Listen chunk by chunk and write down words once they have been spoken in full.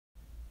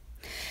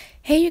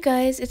Hey you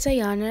guys, it's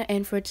Aiyana,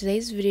 and for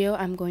today's video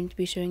I'm going to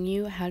be showing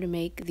you how to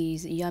make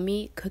these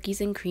yummy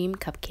cookies and cream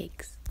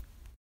cupcakes.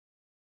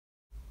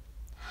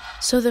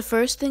 So the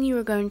first thing you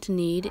are going to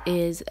need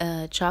is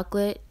a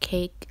chocolate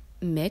cake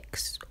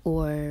mix,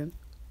 or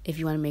if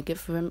you want to make it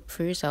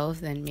for yourself,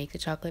 then make the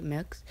chocolate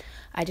mix.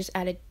 I just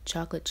added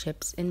chocolate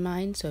chips in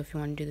mine, so if you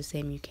want to do the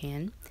same you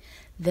can.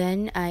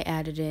 Then I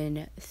added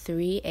in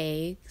 3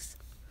 eggs,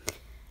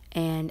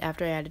 and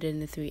after I added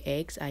in the 3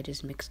 eggs I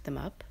just mixed them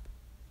up.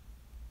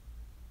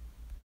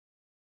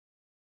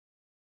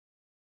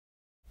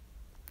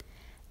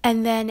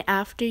 And then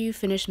after you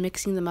finish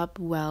mixing them up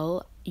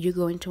well, you're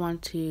going to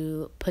want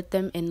to put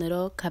them in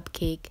little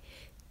cupcake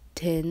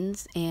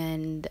tins,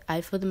 and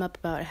I fill them up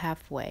about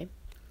halfway.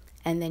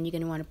 And then you're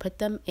going to want to put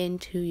them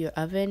into your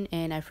oven,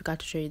 and I forgot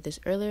to show you this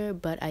earlier,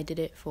 but I did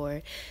it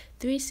for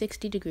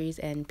 360 degrees,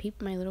 and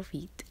peep my little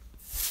feet.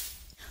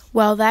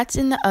 While that's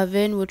in the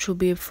oven, which will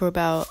be for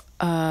about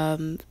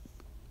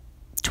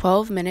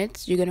 12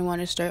 minutes, you're going to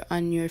want to start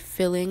on your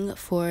filling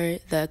for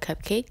the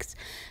cupcakes.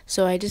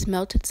 So I just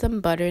melted some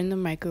butter in the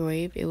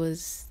microwave. It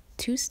was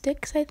 2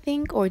 sticks, I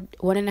think, or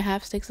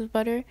 1.5 sticks of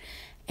butter.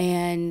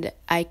 And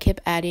I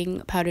kept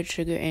adding powdered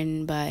sugar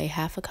in by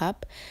half a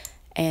cup.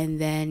 And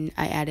then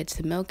I added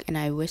some milk and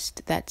I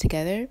whisked that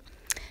together.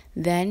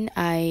 Then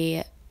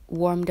I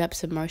warmed up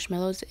some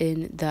marshmallows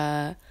in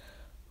the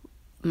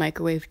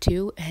microwave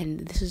too.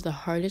 And this is the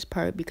hardest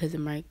part because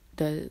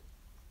the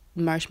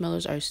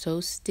marshmallows are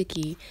so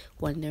sticky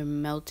when they're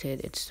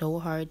melted. It's so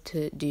hard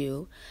to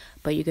do,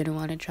 but you're going to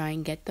want to try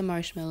and get the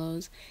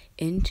marshmallows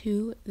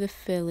into the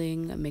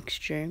filling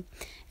mixture and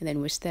then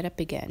whisk that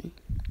up again.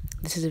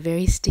 This is a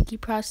very sticky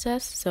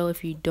process, so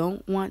if you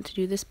don't want to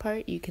do this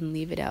part, you can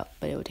leave it out,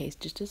 but it will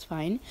taste just as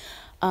fine.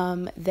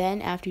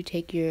 Then after you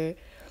take your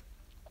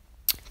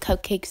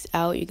cupcakes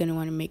out, you're going to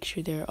want to make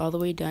sure they're all the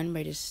way done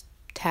by just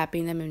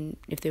tapping them, and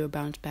if they were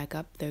bounced back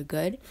up, they're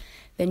good.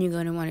 Then you're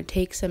going to want to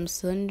take some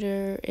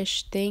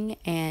cylinder-ish thing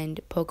and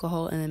poke a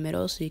hole in the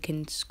middle so you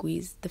can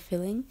squeeze the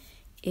filling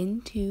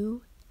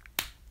into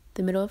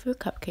the middle of your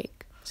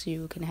cupcake so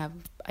you can have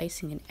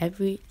icing in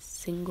every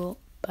single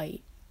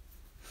bite.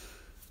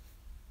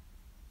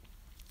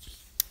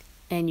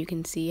 And you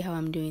can see how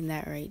I'm doing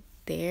that right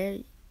there.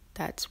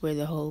 That's where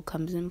the hole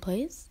comes in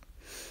place.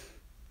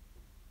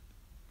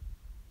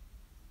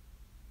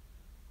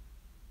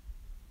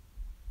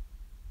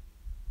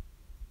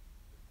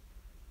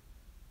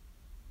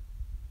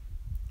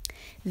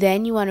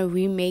 Then you want to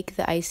remake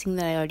the icing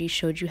that I already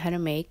showed you how to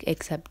make,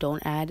 except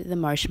don't add the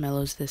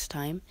marshmallows this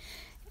time.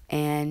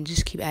 And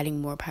just keep adding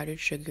more powdered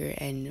sugar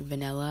and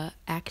vanilla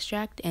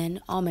extract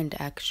and almond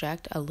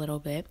extract a little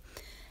bit.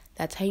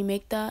 That's how you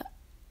make the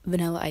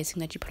vanilla icing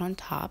that you put on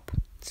top.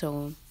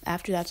 So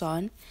after that's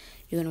on,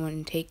 you're going to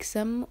want to take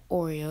some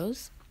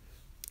Oreos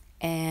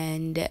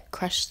and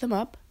crush them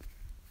up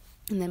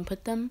and then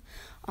put them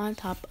on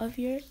top of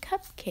your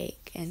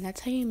cupcake. And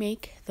that's how you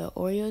make the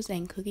Oreos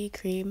and cookie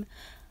cream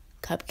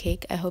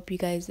cupcake. I hope you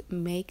guys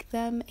make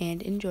them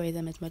and enjoy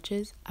them as much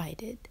as I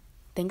did.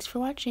 Thanks for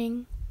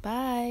watching.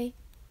 Bye.